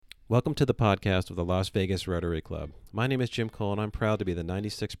Welcome to the podcast of the Las Vegas Rotary Club. My name is Jim Cole, and I'm proud to be the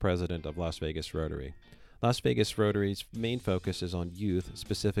 96th president of Las Vegas Rotary. Las Vegas Rotary's main focus is on youth,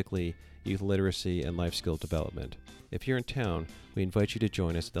 specifically youth literacy and life skill development. If you're in town, we invite you to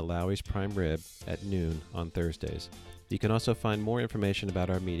join us at the Lowry's Prime Rib at noon on Thursdays. You can also find more information about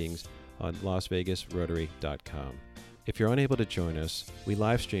our meetings on lasvegasrotary.com. If you're unable to join us, we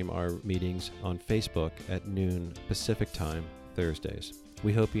live stream our meetings on Facebook at noon Pacific Time, Thursdays.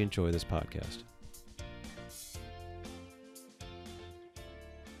 We hope you enjoy this podcast.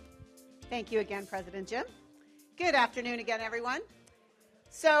 Thank you again, President Jim. Good afternoon again, everyone.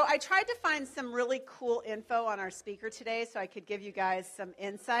 So I tried to find some really cool info on our speaker today so I could give you guys some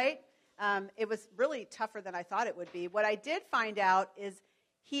insight. It was really tougher than I thought it would be. What I did find out is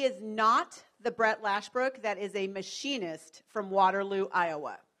he is not the Brett Lashbrook that is a machinist from Waterloo,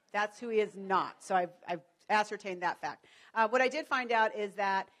 Iowa. That's who he is not. So I've ascertained that fact. What I did find out is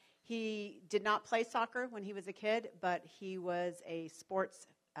that he did not play soccer when he was a kid, but he was a sports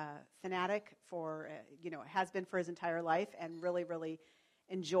fanatic for, has been for his entire life and really, really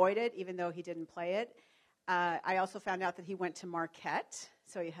enjoyed it, even though he didn't play it. I also found out that he went to Marquette,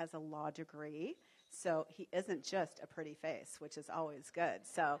 so he has a law degree. So he isn't just a pretty face, which is always good.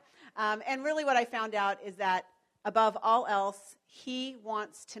 So, and really what I found out is that above all else, he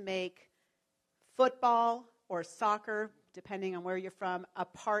wants to make football or soccer, depending on where you're from, a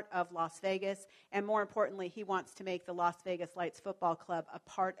part of Las Vegas. And more importantly, he wants to make the Las Vegas Lights Football Club a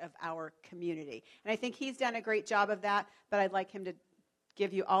part of our community. And I think he's done a great job of that, but I'd like him to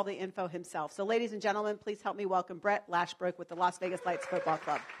give you all the info himself. So ladies and gentlemen, please help me welcome Brett Lashbrook with the Las Vegas Lights Football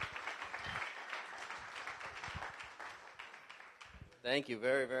Club. Thank you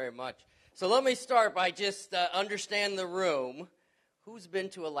very, very much. So let me start by just understand the room. Who's been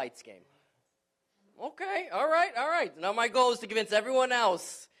to a Lights game? Okay, all right. Now my goal is to convince everyone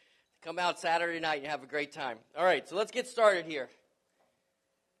else to come out Saturday night and have a great time. All right, so let's get started here.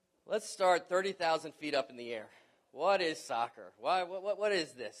 Let's start 30,000 feet up in the air. What is soccer? What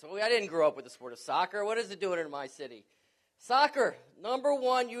is this? Well, I didn't grow up with the sport of soccer. What is it doing in my city? Soccer, number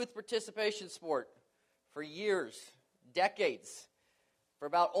one youth participation sport for years, decades. For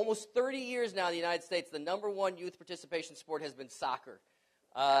about almost 30 years now in the United States, the number one youth participation sport has been soccer.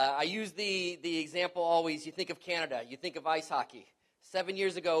 I use the example always, you think of Canada, you think of ice hockey. 7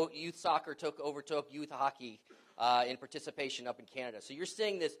 years ago, youth soccer overtook youth hockey in participation up in Canada. So you're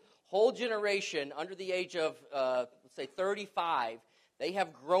seeing this whole generation under the age of, let's say, 35, they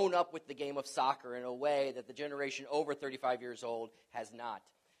have grown up with the game of soccer in a way that the generation over 35 years old has not.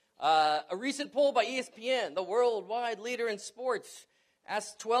 A recent poll by ESPN, the worldwide leader in sports,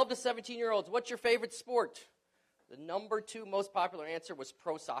 asked 12 to 17-year-olds, what's your favorite sport? The number two most popular answer was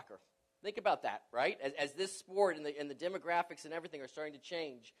pro soccer. Think about that, right? As this sport and the demographics and everything are starting to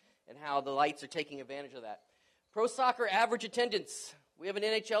change and how the Lights are taking advantage of that. Pro soccer average attendance. We have an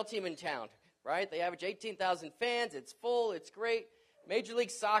NHL team in town, right? They average 18,000 fans. It's full. It's great. Major League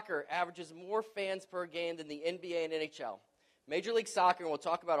Soccer averages more fans per game than the NBA and NHL. Major League Soccer, and we'll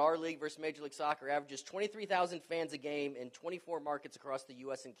talk about our league versus Major League Soccer, averages 23,000 fans a game in 24 markets across the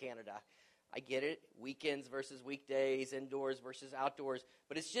U.S. and Canada. I get it, weekends versus weekdays, indoors versus outdoors,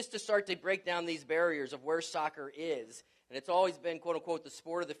 but it's just to start to break down these barriers of where soccer is. And it's always been, quote unquote, the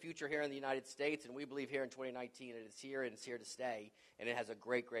sport of the future here in the United States, and we believe here in 2019 it is here and it's here to stay, and it has a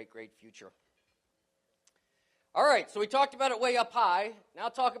great, great, great future. All right, so we talked about it way up high. Now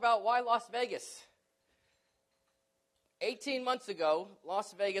talk about why Las Vegas. 18 months ago,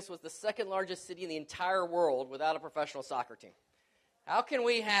 Las Vegas was the second largest city in the entire world without a professional soccer team. How can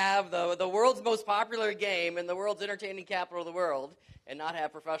we have the world's most popular game and the world's entertaining capital of the world and not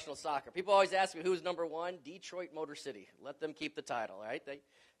have professional soccer? People always ask me who's number one. Detroit Motor City. Let them keep the title, right?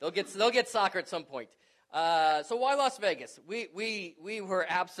 They'll get soccer at some point. So why Las Vegas? We were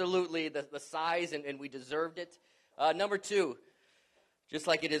absolutely the size and we deserved it. Number two, just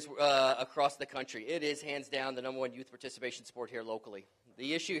like it is across the country, it is hands down the number one youth participation sport here locally.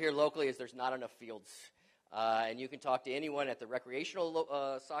 The issue here locally is there's not enough fields. And you can talk to anyone at the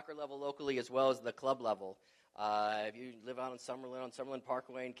recreational soccer level locally as well as the club level. If you live out in Summerlin, on Summerlin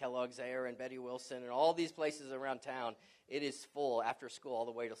Parkway and Kellogg's Air and Betty Wilson and all these places around town, it is full after school all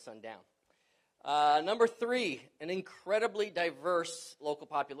the way till sundown. Number three, an incredibly diverse local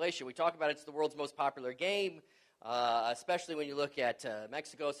population. We talk about it's the world's most popular game, especially when you look at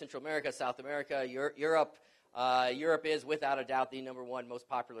Mexico, Central America, South America, Europe. Europe is, without a doubt, the number one most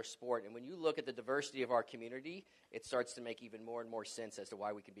popular sport. And when you look at the diversity of our community, it starts to make even more and more sense as to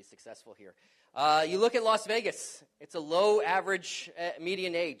why we can be successful here. You look at Las Vegas. It's a low average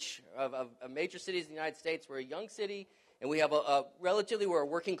median age of major cities in the United States. We're a young city And we have we're a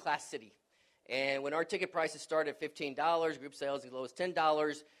working class city. And when our ticket prices start at $15, group sales as low as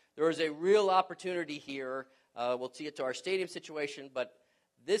 $10, there is a real opportunity here. We'll see it to our stadium situation, but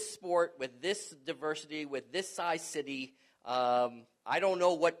this sport with this diversity, with this size city, I don't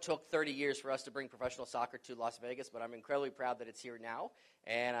know what took 30 years for us to bring professional soccer to Las Vegas, but I'm incredibly proud that it's here now,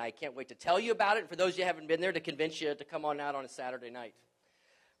 and I can't wait to tell you about it. And for those of you who haven't been there, to convince you to come on out on a Saturday night.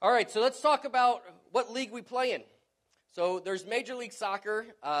 All right, so let's talk about what league we play in. So there's Major League Soccer,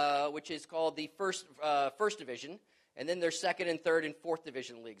 which is called the first division, and then there's second and third and fourth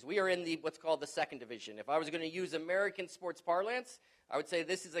division leagues. We are in what's called the second division. If I was going to use American sports parlance, I would say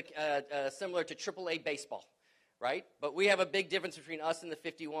this is similar to AAA baseball, right? But we have a big difference between us and the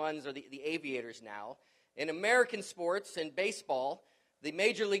 51s or the Aviators now. In American sports and baseball, the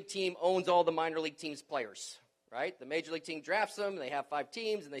major league team owns all the minor league team's players, right? The major league team drafts them, they have 5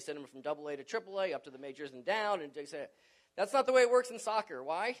 teams, and they send them from AA to AAA up to the majors and down. And that's not the way it works in soccer.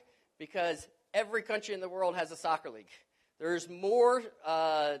 Why? Because every country in the world has a soccer league. There's more,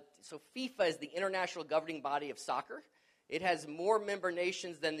 so FIFA is the international governing body of soccer. It has more member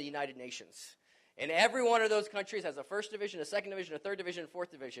nations than the United Nations. And every one of those countries has a first division, a second division, a third division, a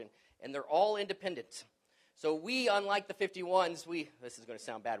fourth division, and they're all independent. So we, unlike the 51s, this is going to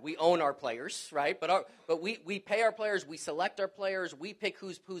sound bad, we own our players, right? But we pay our players, we select our players, we pick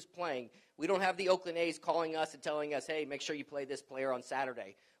who's playing. We don't have the Oakland A's calling us and telling us, hey, make sure you play this player on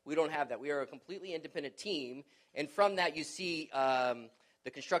Saturday. We don't have that. We are a completely independent team, and from that you see the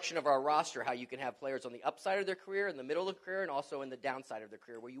construction of our roster, how you can have players on the upside of their career, in the middle of their career, and also in the downside of their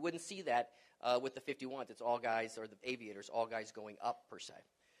career, where you wouldn't see that with the 51s. It's all guys, or the Aviators, all guys going up, per se.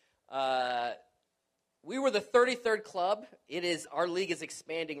 We were the 33rd club. Our league is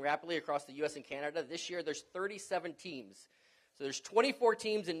expanding rapidly across the U.S. and Canada. This year, there's 37 teams. So there's 24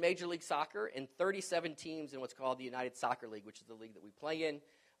 teams in Major League Soccer and 37 teams in what's called the United Soccer League, which is the league that we play in.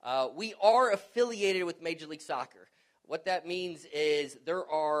 We are affiliated with Major League Soccer. What that means is there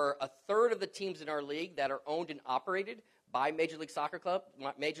are a third of the teams in our league that are owned and operated by Major League Soccer club,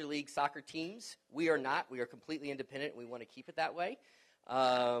 Major League Soccer teams. We are not. We are completely independent, and we want to keep it that way.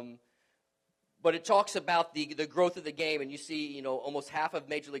 But it talks about the growth of the game, and you see, almost half of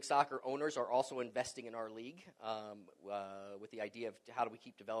Major League Soccer owners are also investing in our league with the idea of how do we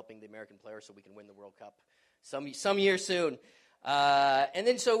keep developing the American players so we can win the World Cup some year soon. And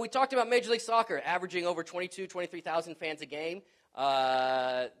then so we talked about Major League Soccer averaging over 23,000 fans a game.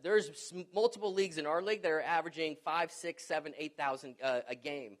 There's multiple leagues in our league that are averaging 5, 6, 7, 8,000 a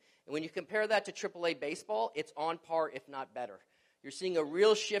game. And when you compare that to AAA baseball, it's on par, if not better. You're seeing a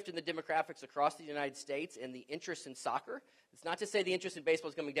real shift in the demographics across the United States and the interest in soccer. It's not to say the interest in baseball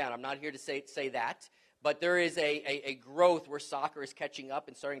is coming down. I'm not here to say that. But there is a growth where soccer is catching up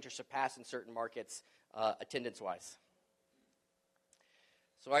and starting to surpass in certain markets attendance-wise.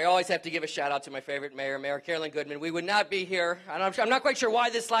 So I always have to give a shout-out to my favorite mayor, Mayor Carolyn Goodman. We would not be here. I'm not quite sure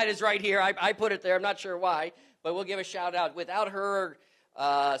why this slide is right here. I put it there. I'm not sure why. But we'll give a shout-out. Without her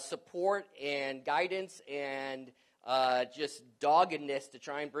support and guidance and just doggedness to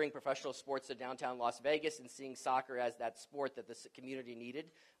try and bring professional sports to downtown Las Vegas and seeing soccer as that sport that the community needed,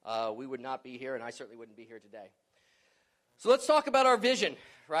 we would not be here, and I certainly wouldn't be here today. So let's talk about our vision,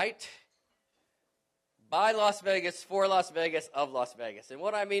 right? By Las Vegas, for Las Vegas, of Las Vegas. And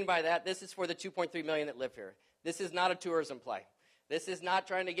what I mean by that, this is for the 2.3 million that live here. This is not a tourism play. This is not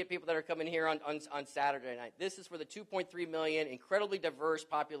trying to get people that are coming here on Saturday night. This is for the 2.3 million incredibly diverse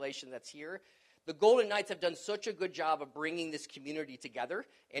population that's here. The Golden Knights have done such a good job of bringing this community together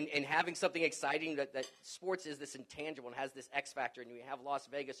and having something exciting that sports is this intangible and has this X factor. And you have Las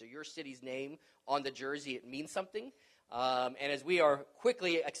Vegas or your city's name on the jersey, it means something. And as we are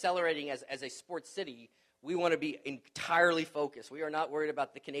quickly accelerating as a sports city, we want to be entirely focused. We are not worried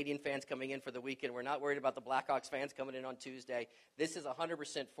about the Canadian fans coming in for the weekend. We're not worried about the Blackhawks fans coming in on Tuesday. This is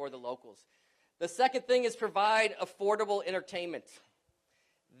 100% for the locals. The second thing is provide affordable entertainment.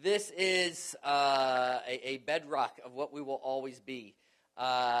 This is a bedrock of what we will always be.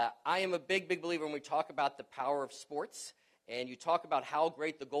 I am a big, big believer when we talk about the power of sports, and you talk about how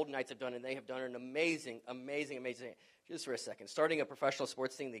great the Golden Knights have done, and they have done an amazing. Just for a second, starting a professional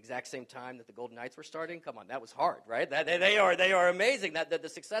sports team the exact same time that the Golden Knights were starting, come on, that was hard, right? They are amazing, the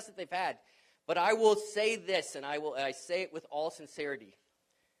success that they've had. But I will say this, and I say it with all sincerity.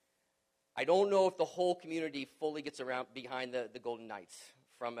 I don't know if the whole community fully gets around behind the Golden Knights.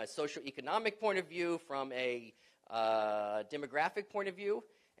 From a socioeconomic point of view, from a demographic point of view,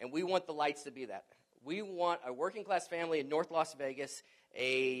 and we want the Lights to be that. We want a working-class family in North Las Vegas,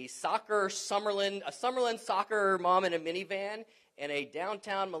 a Summerlin soccer mom in a minivan, and a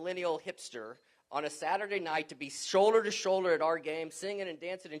downtown millennial hipster on a Saturday night to be shoulder to shoulder at our game, singing and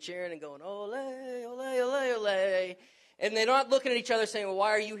dancing and cheering and going, ole, ole, ole, ole. And they're not looking at each other saying, well, why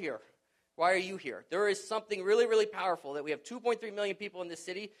are you here? Why are you here? There is something really, really powerful that we have 2.3 million people in this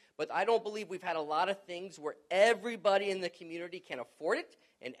city, but I don't believe we've had a lot of things where everybody in the community can afford it,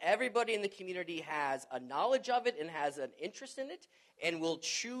 and everybody in the community has a knowledge of it and has an interest in it, and will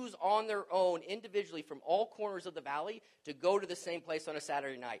choose on their own individually from all corners of the valley to go to the same place on a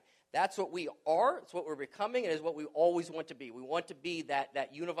Saturday night. That's what we are. It's what we're becoming, and is what we always want to be. We want to be that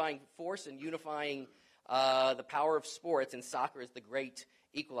unifying force and unifying the power of sports, and soccer is the great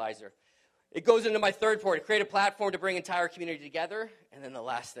equalizer. It goes into my third point, create a platform to bring entire community together. And then the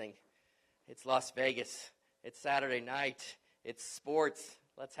last thing, it's Las Vegas. It's Saturday night. It's sports.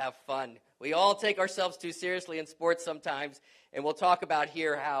 Let's have fun. We all take ourselves too seriously in sports sometimes, and we'll talk about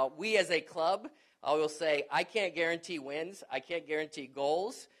here how we as a club, I will say, I can't guarantee wins. I can't guarantee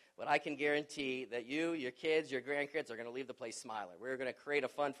goals, but I can guarantee that you, your kids, your grandkids are going to leave the place smiling. We're going to create a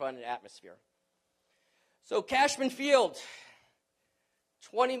fun atmosphere. So Cashman Field,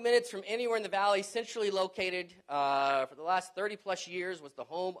 20 minutes from anywhere in the valley, centrally located for the last 30-plus years, was the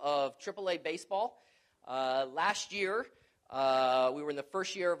home of AAA baseball. Last year, we were in the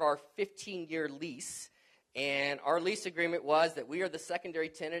first year of our 15-year lease, and our lease agreement was that we are the secondary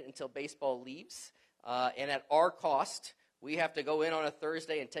tenant until baseball leaves, and at our cost, we have to go in on a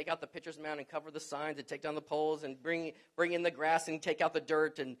Thursday and take out the pitcher's mound and cover the signs and take down the poles and bring in the grass and take out the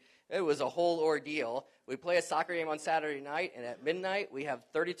dirt, and it was a whole ordeal. We play a soccer game on Saturday night, and at midnight, we have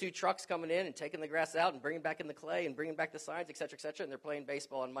 32 trucks coming in and taking the grass out and bringing back in the clay and bringing back the signs, et cetera, and they're playing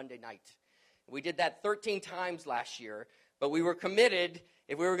baseball on Monday night. We did that 13 times last year, but we were committed.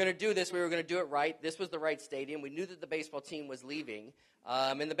 If we were going to do this, we were going to do it right. This was the right stadium. We knew that the baseball team was leaving,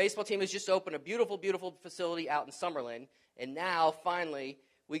 and the baseball team has just opened a beautiful, beautiful facility out in Summerlin, and now, finally,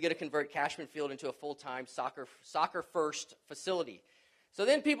 we get to convert Cashman Field into a full-time soccer-first facility. So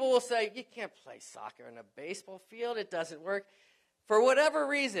then people will say, you can't play soccer in a baseball field. It doesn't work. For whatever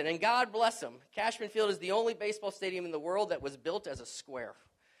reason, and God bless them, Cashman Field is the only baseball stadium in the world that was built as a square.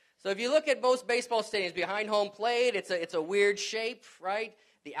 So if you look at most baseball stadiums behind home plate, it's a weird shape, right?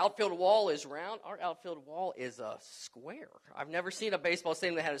 The outfield wall is round. Our outfield wall is a square. I've never seen a baseball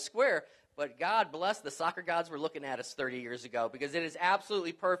stadium that had a square, but God bless the soccer gods were looking at us 30 years ago, because it is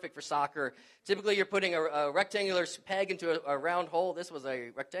absolutely perfect for soccer. Typically, you're putting a rectangular peg into a round hole. This was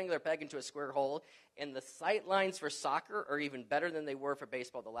a rectangular peg into a square hole, and the sight lines for soccer are even better than they were for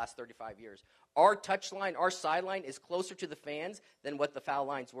baseball the last 35 years. Our touch line, our sideline is closer to the fans than what the foul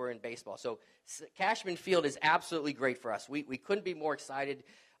lines were in baseball. So Cashman Field is absolutely great for us. We couldn't be more excited.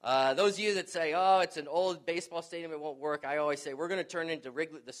 Those of you that say, oh, it's an old baseball stadium, it won't work, I always say we're going to turn it into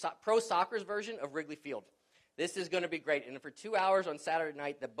pro soccer's version of Wrigley Field. This is going to be great. And for 2 hours on Saturday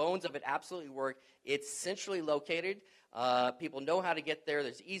night, the bones of it absolutely work. It's centrally located. People know how to get there.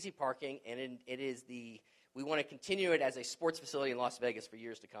 There's easy parking, and we want to continue it as a sports facility in Las Vegas for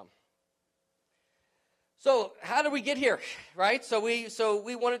years to come. So how did we get here, right? So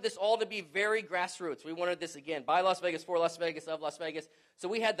we wanted this all to be very grassroots. We wanted this, again, by Las Vegas, for Las Vegas, of Las Vegas. So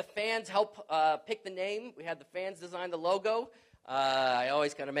we had the fans help pick the name. We had the fans design the logo. I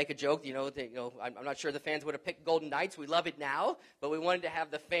always kind of make a joke, I'm not sure the fans would have picked Golden Knights. We love it now, but we wanted to have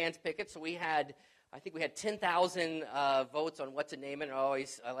the fans pick it. So I think we had 10,000 votes on what to name it.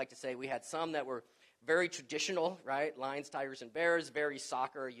 I like to say we had some that were very traditional, right? Lions, Tigers, and Bears, very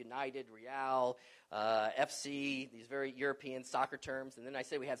soccer, United, Real, FC, these very European soccer terms. And then I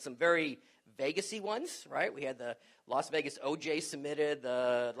say we had some very Vegas-y ones, right? We had the Las Vegas OJ submitted,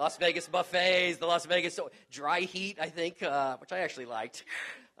 the Las Vegas buffets, the Las Vegas dry heat, I think, which I actually liked.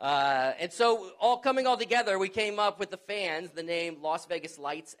 And so coming all together, we came up with the fans, the name Las Vegas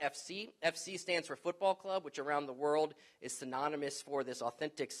Lights FC. FC stands for football club, which around the world is synonymous for this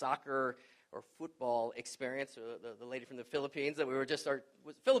authentic soccer or football experience. The lady from the Philippines that we were just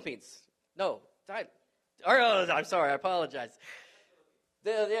was Philippines? No, I'm sorry, I apologize.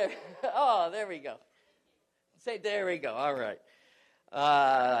 There. Oh, there we go. Say there we go. All right.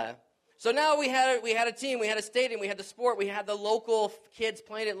 So now we had a team, we had a stadium, we had the sport, we had the local kids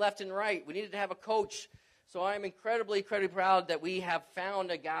playing it left and right. We needed to have a coach. So I'm incredibly proud that we have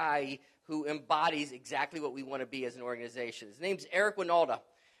found a guy who embodies exactly what we want to be as an organization. His name's Eric Winalda.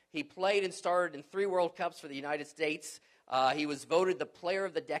 He played and started in 3 World Cups for the United States. He was voted the Player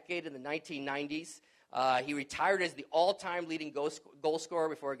of the Decade in the 1990s. He retired as the all-time leading goal scorer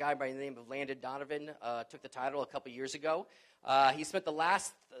before a guy by the name of Landon Donovan took the title a couple years ago. He spent the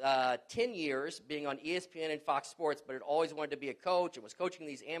last 10 years being on ESPN and Fox Sports, but had always wanted to be a coach and was coaching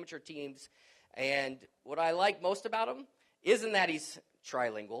these amateur teams. And what I like most about him isn't that he's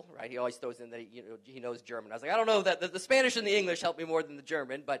trilingual, right? He always throws in that he knows German. I was like, I don't know that the Spanish and the English help me more than the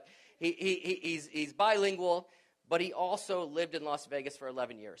German, but he's bilingual. But he also lived in Las Vegas for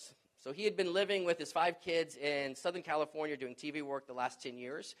 11 years. So he had been living with his 5 kids in Southern California doing TV work the last 10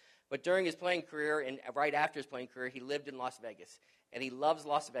 years. But during his playing career and right after his playing career, he lived in Las Vegas. And he loves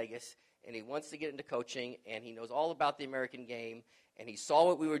Las Vegas, and he wants to get into coaching, and he knows all about the American game. And he saw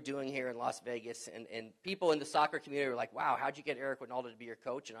what we were doing here in Las Vegas. And people in the soccer community were like, wow, how'd you get Eric Winalda to be your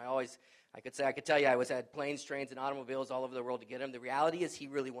coach? And I could tell you I had planes, trains, and automobiles all over the world to get him. The reality is he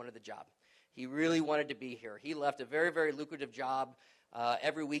really wanted the job. He really wanted to be here. He left a very, very lucrative job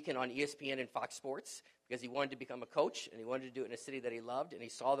every weekend on ESPN and Fox Sports because he wanted to become a coach, and he wanted to do it in a city that he loved, and he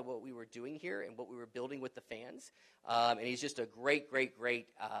saw that what we were doing here and what we were building with the fans. And he's just a great, great, great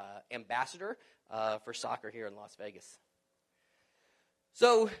ambassador for soccer here in Las Vegas.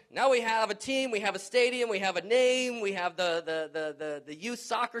 So now we have a team, we have a stadium, we have a name, we have the youth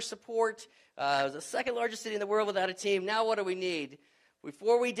soccer support. It was the second largest city in the world without a team. Now what do we need?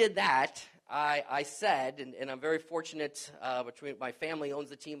 Before we did that, I said, and I'm very fortunate, between my family owns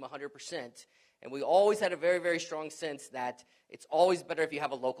the team 100%, and we always had a very, very strong sense that it's always better if you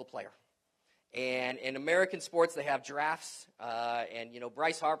have a local player. And in American sports, they have drafts, and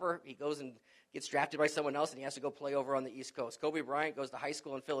Bryce Harper, he goes and gets drafted by someone else, and he has to go play over on the East Coast. Kobe Bryant goes to high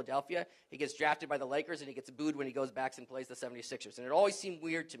school in Philadelphia. He gets drafted by the Lakers, and he gets booed when he goes back and plays the 76ers. And it always seemed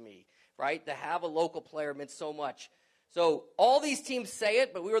weird to me, right? To have a local player meant so much. So all these teams say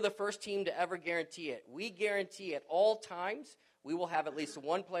it, but we were the first team to ever guarantee it. We guarantee at all times we will have at least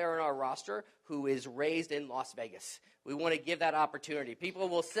one player on our roster who is raised in Las Vegas. We want to give that opportunity. People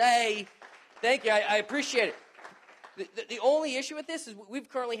will say, thank you, I appreciate it. The only issue with this is we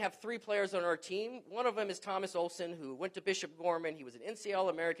currently have 3 players on our team. One of them is Thomas Olsen, who went to Bishop Gorman. He was an NCAA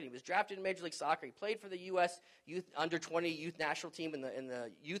American. He was drafted in Major League Soccer. He played for the U.S. Youth Under-20 Youth National Team in the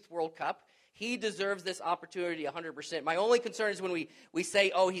Youth World Cup. He deserves this opportunity 100%. My only concern is when we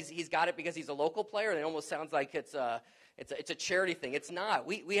say, oh, he's got it because he's a local player, and it almost sounds like it's a charity thing. It's not.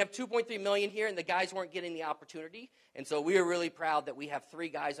 We have $2.3 million here, and the guys weren't getting the opportunity. And so we are really proud that we have 3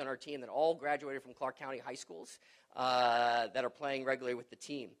 guys on our team that all graduated from Clark County high schools that are playing regularly with the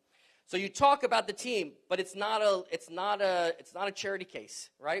team. So you talk about the team, but it's not a charity case,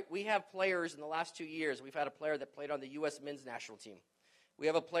 right? We have players in the last 2 years. We've had a player that played on the U.S. men's national team. We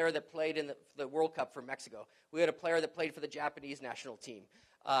have a player that played in the World Cup for Mexico. We had a player that played for the Japanese national team.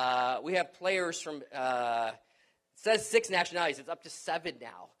 We have players from, it says 6 nationalities. It's up to 7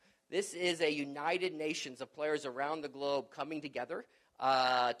 now. This is a United Nations of players around the globe coming together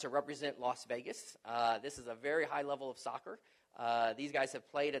to represent Las Vegas. This is a very high level of soccer. These guys have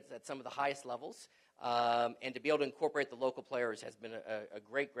played at some of the highest levels. And to be able to incorporate the local players has been a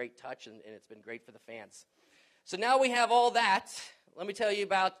great, great touch, and it's been great for the fans. So now we have all that. Let me tell you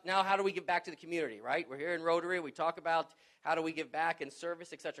about now how do we give back to the community, right? We're here in Rotary. We talk about how do we give back in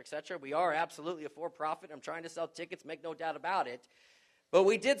service, et cetera, et cetera. We are absolutely a for-profit. I'm trying to sell tickets, make no doubt about it. But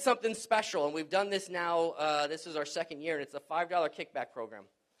we did something special, and we've done this now. This is our 2nd year, and it's a $5 kickback program.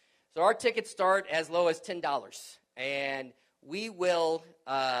 So our tickets start as low as $10. And we will,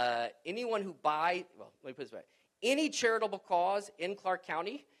 anyone who let me put it this way. Any charitable cause in Clark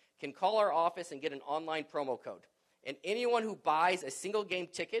County can call our office and get an online promo code. And anyone who buys a single game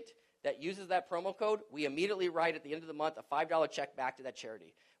ticket that uses that promo code, we immediately write at the end of the month a $5 check back to that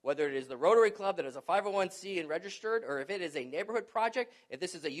charity. Whether it is the Rotary Club that is a 501c and registered, or if it is a neighborhood project, if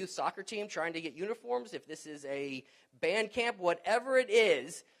this is a youth soccer team trying to get uniforms, if this is a band camp, whatever it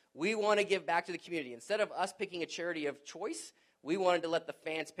is, we want to give back to the community. Instead of us picking a charity of choice, we wanted to let the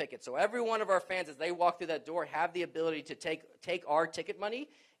fans pick it. So every one of our fans, as they walk through that door, have the ability to take our ticket money.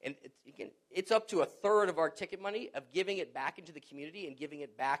 And it's up to a third of our ticket money of giving it back into the community and giving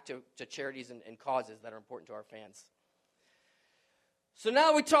it back to charities and causes that are important to our fans. So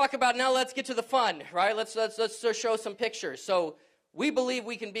now we talk about, now let's get to the fun, right? Let's show some pictures. So we believe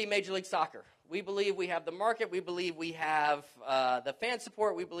we can be Major League Soccer. We believe we have the market. We believe we have the fan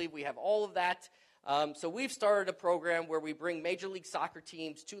support. We believe we have all of that. So we've started a program where we bring Major League Soccer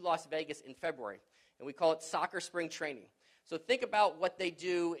teams to Las Vegas in February, and we call it Soccer Spring Training. So think about what they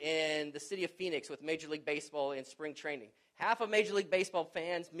do in the city of Phoenix with Major League Baseball in spring training. Half of Major League Baseball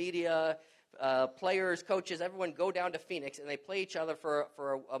fans, media, players, coaches, everyone go down to Phoenix, and they play each other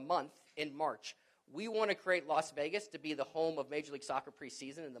for a month in March. We want to create Las Vegas to be the home of Major League Soccer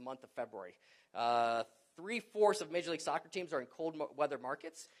preseason in the month of February. 3/4 of Major League Soccer teams are in cold weather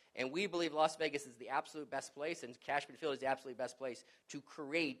markets, and we believe Las Vegas is the absolute best place, and Cashman Field is the absolute best place to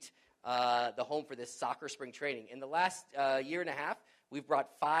create the home for this soccer spring training. In the last year and a half, we've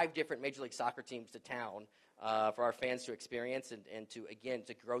brought 5 different Major League Soccer teams to town for our fans to experience and to, again,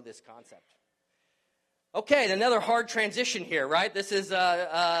 to grow this concept. Okay, another hard transition here, right? This is,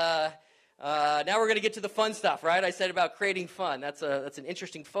 now we're going to get to the fun stuff, right? I said about creating fun. That's an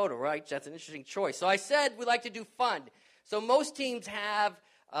interesting photo, right? That's an interesting choice. So I said we like to do fun. So most teams have,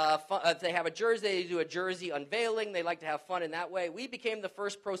 if they have a jersey, they do a jersey unveiling. They like to have fun in that way. We became the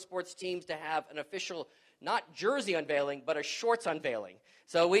first pro sports teams to have an official, not jersey unveiling, but a shorts unveiling.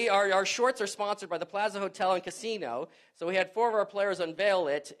 So our shorts are sponsored by the Plaza Hotel and Casino. So we had 4 of our players unveil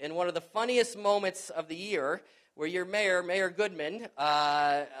it. And one of the funniest moments of the year, where your mayor, Mayor Goodman,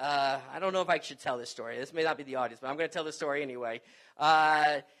 I don't know if I should tell this story. This may not be the audience, but I'm going to tell the story anyway.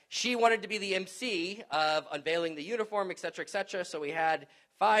 She wanted to be the MC of unveiling the uniform, et cetera, et cetera. So we had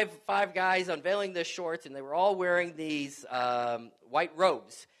five guys unveiling the shorts, and they were all wearing these white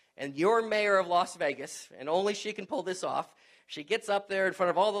robes. And your mayor of Las Vegas, and only she can pull this off, she gets up there in front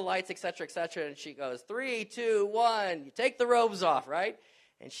of all the lights, et cetera, and she goes, 3, 2, 1, you take the robes off, right?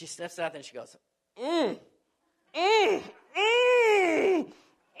 And she steps out there and she goes,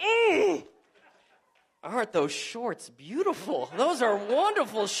 Aren't those shorts beautiful? Those are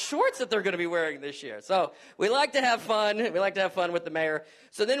wonderful shorts that they're going to be wearing this year. So we like to have fun. We like to have fun with the mayor.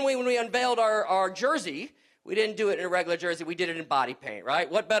 So then when we unveiled our jersey, we didn't do it in a regular jersey. We did it in body paint,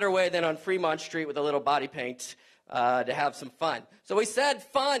 right? What better way than on Fremont Street with a little body paint to have some fun? So we said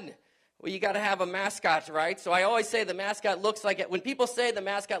fun. Well, you got to have a mascot, right? So I always say the mascot looks like it. When people say the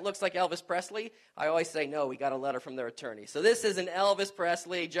mascot looks like Elvis Presley, I always say, no, we got a letter from their attorney. So this is an Elvis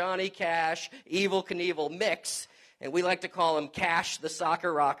Presley, Johnny Cash, Evel Knievel mix, and we like to call him Cash the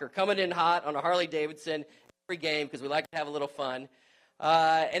Soccer Rocker, coming in hot on a Harley Davidson every game because we like to have a little fun.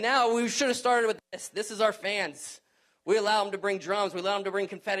 And now we should have started with this. This is our fans. We allow them to bring drums. We allow them to bring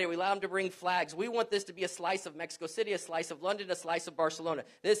confetti. We allow them to bring flags. We want this to be a slice of Mexico City, a slice of London, a slice of Barcelona.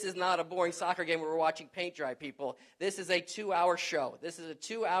 This is not a boring soccer game where we're watching paint dry, people. This is a 2-hour show. This is a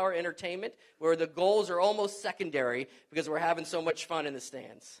 2-hour entertainment where the goals are almost secondary because we're having so much fun in the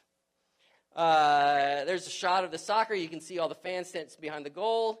stands. There's a shot of the soccer. You can see all the fans standing behind the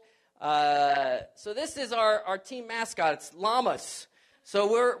goal. So this is our team mascot. It's llamas. So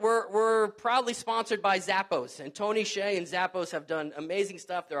we're proudly sponsored by Zappos, and Tony Shea and Zappos have done amazing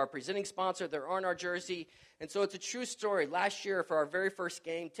stuff. They're our presenting sponsor. They're on our jersey, and so it's a true story. Last year, for our very first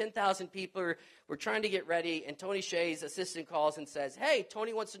game, 10,000 people were trying to get ready, and Tony Shea's assistant calls and says, "Hey,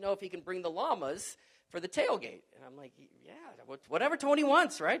 Tony wants to know if he can bring the llamas for the tailgate." And I'm like, "Yeah, whatever Tony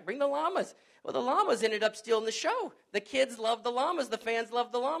wants, right? Bring the llamas." Well, the llamas ended up stealing the show. The kids loved the llamas. The fans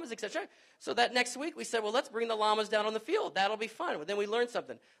loved the llamas, etc. So that next week we said, well, let's bring the llamas down on the field. That'll be fun. But then we learned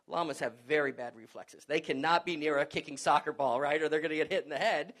something. Llamas have very bad reflexes. They cannot be near a kicking soccer ball, right, or they're going to get hit in the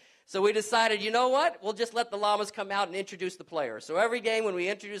head. So we decided, you know what? We'll just let the llamas come out and introduce the players. So every game when we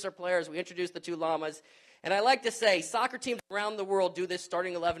introduce our players, we introduce the 2 llamas. And I like to say soccer teams around the world do this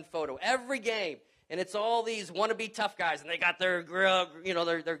starting 11 photo every game. And it's all these wannabe tough guys, and they got their grill,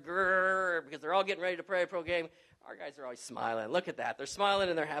 their grrr, because they're all getting ready to play a pro game. Our guys are always smiling. Look at that. They're smiling,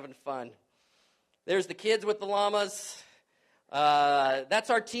 and they're having fun. There's the kids with the llamas. That's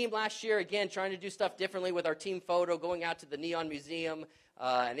our team last year, again, trying to do stuff differently with our team photo, going out to the Neon Museum,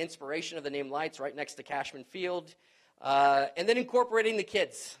 an inspiration of the name Lights right next to Cashman Field. And then incorporating the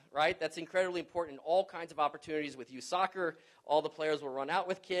kids, right? That's incredibly important in all kinds of opportunities with youth soccer. All the players will run out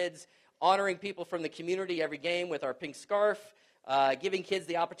with kids. Honoring people from the community every game with our pink scarf, giving kids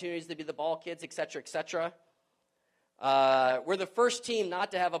the opportunities to be the ball kids, et cetera, et cetera. We're the first team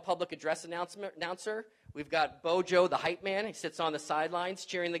not to have a public address announcer. We've got Bojo, the hype man. He sits on the sidelines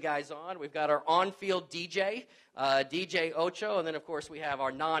cheering the guys on. We've got our on-field DJ, DJ Ocho. And then, of course, we have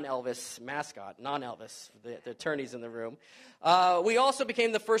our non-Elvis mascot, non-Elvis, the attorneys in the room. We also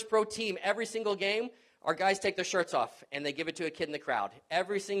became the first pro team every single game. Our guys take their shirts off, and they give it to a kid in the crowd.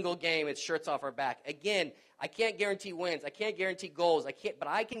 Every single game, it's shirts off our back. Again, I can't guarantee wins. I can't guarantee goals. But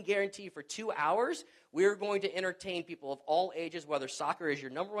I can guarantee for 2 hours, we're going to entertain people of all ages, whether soccer is your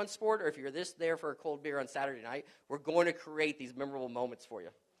number one sport or if you're there for a cold beer on Saturday night. We're going to create these memorable moments for you.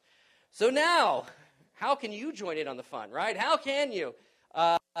 So now, how can you join in on the fun, right? How can you?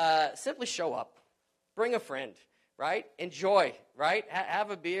 Simply show up. Bring a friend. Right? Enjoy, right?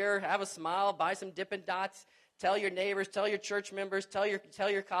 Have a beer, have a smile, buy some Dippin' Dots, tell your neighbors, tell your church members, tell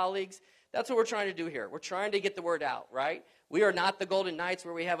your colleagues. That's what we're trying to do here. We're trying to get the word out, right? We are not the Golden Knights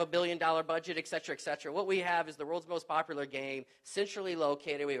where we have $1 billion budget, et cetera, et cetera. What we have is the world's most popular game, centrally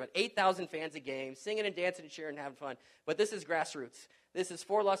located. We have 8,000 fans a game, singing and dancing and cheering and having fun. But this is grassroots. This is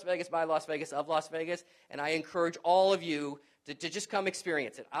for Las Vegas, by Las Vegas, of Las Vegas, and I encourage all of you to just come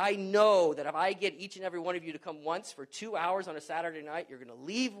experience it. I know that if I get each and every one of you to come once for 2 hours on a Saturday night, you're going to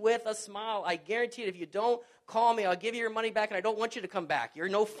leave with a smile. I guarantee it. If you don't, call me. I'll give you your money back, and I don't want you to come back. You're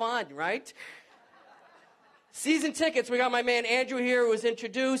no fun, right? Season tickets. We got my man Andrew here who was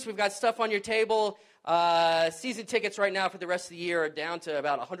introduced. We've got stuff on your table. Season tickets right now for the rest of the year are down to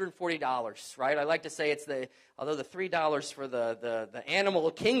about $140, right? I like to say although the $3 for the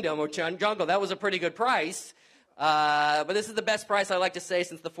Animal Kingdom or Jungle, that was a pretty good price. But this is the best price I like to say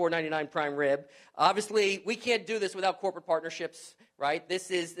since the $4.99 prime rib. Obviously, we can't do this without corporate partnerships, right?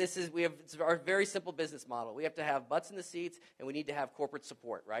 It's our very simple business model. We have to have butts in the seats, and we need to have corporate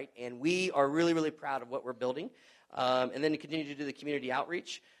support, right? And we are really, really proud of what we're building. And then to continue to do the community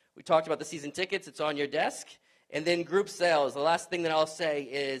outreach. We talked about the season tickets. It's on your desk. And then group sales. The last thing that I'll say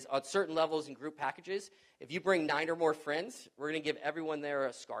is on certain levels in group packages, if you bring 9 or more friends, we're going to give everyone there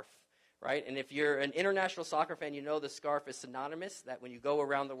a scarf. Right? And if you're an international soccer fan, you know the scarf is synonymous, that when you go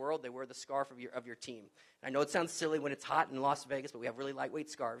around the world, they wear the scarf of your team. And I know it sounds silly when it's hot in Las Vegas, but we have really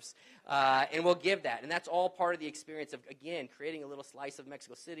lightweight scarves. And we'll give that. And that's all part of the experience of, again, creating a little slice of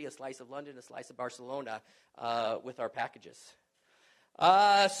Mexico City, a slice of London, a slice of Barcelona with our packages.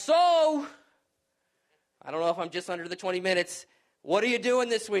 So, I don't know if I'm just under the 20 minutes. What are you doing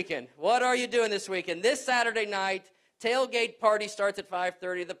this weekend? What are you doing this weekend? This Saturday night, tailgate party starts at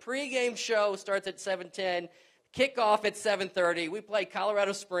 5:30. The pregame show starts at 7:10. Kickoff at 7:30. We play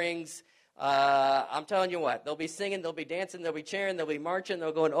Colorado Springs. I'm telling you what, they'll be singing, they'll be dancing, they'll be cheering, they'll be marching,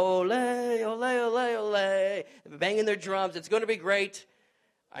 they'll be going, ole, ole, ole, ole, banging their drums. It's going to be great.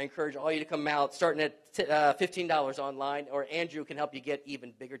 I encourage all you to come out, starting at $15 online, or Andrew can help you get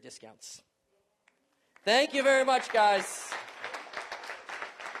even bigger discounts. Thank you very much, guys.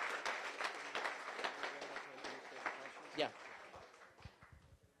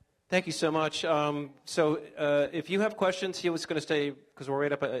 Thank you so much. If you have questions, he was going to stay, because we're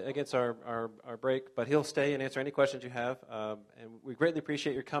right up against our break, but he'll stay and answer any questions you have. And we greatly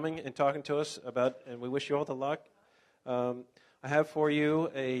appreciate your coming and talking to us about, and we wish you all the luck. I have for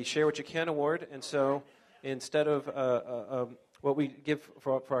you a Share What You Can award, and so instead of what we give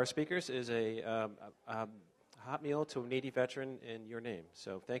for our speakers is a hot meal to a needy veteran in your name.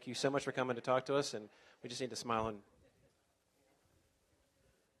 So thank you so much for coming to talk to us, and we just need to smile and...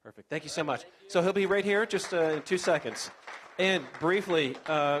 Perfect. Thank you so much. So he'll be right here just in 2 seconds. And briefly,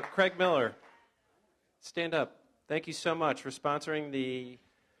 Craig Miller, stand up. Thank you so much for sponsoring the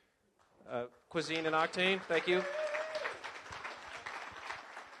Cuisine and Octane. Thank you.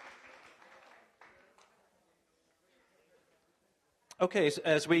 Okay, so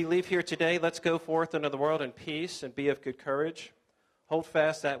as we leave here today, let's go forth into the world in peace and be of good courage. Hold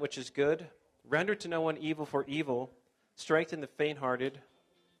fast that which is good. Render to no one evil for evil. Strengthen the faint-hearted.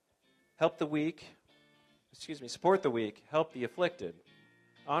 Support the weak, help the afflicted,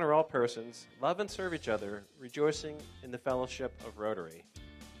 honor all persons, love and serve each other, rejoicing in the fellowship of Rotary.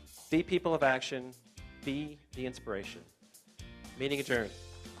 Be people of action, be the inspiration. Meeting adjourned.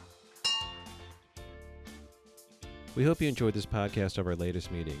 We hope you enjoyed this podcast of our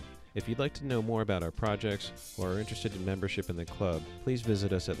latest meeting. If you'd like to know more about our projects or are interested in membership in the club, please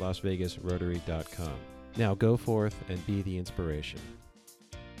visit us at lasvegasrotary.com. Now go forth and be the inspiration.